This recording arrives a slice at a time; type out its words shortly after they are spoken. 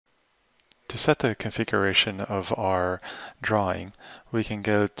To set the configuration of our drawing, we can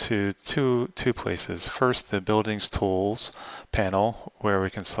go to two places. First, the Buildings Tools panel, where we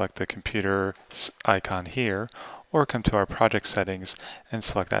can select the computer icon here, or come to our project settings and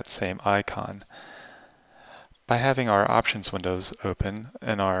select that same icon. By having our options windows open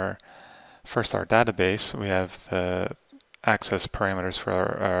in our database, we have the access parameters for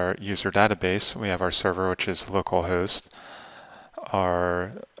our user database. We have our server, which is localhost,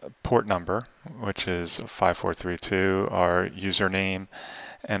 our port number, which is 5432, our username,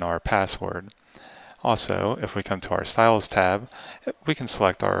 and our password. Also, if we come to our Styles tab, we can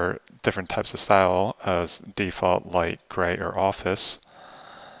select our different types of style as default, light, gray, or office,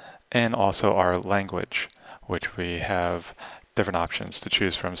 and also our language, which we have different options to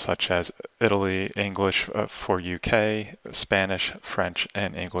choose from, such as Italy, English for UK, Spanish, French,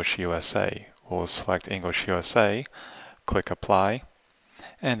 and English USA. We'll select English USA, click Apply,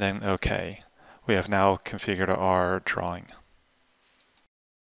 and then OK. We have now configured our drawing.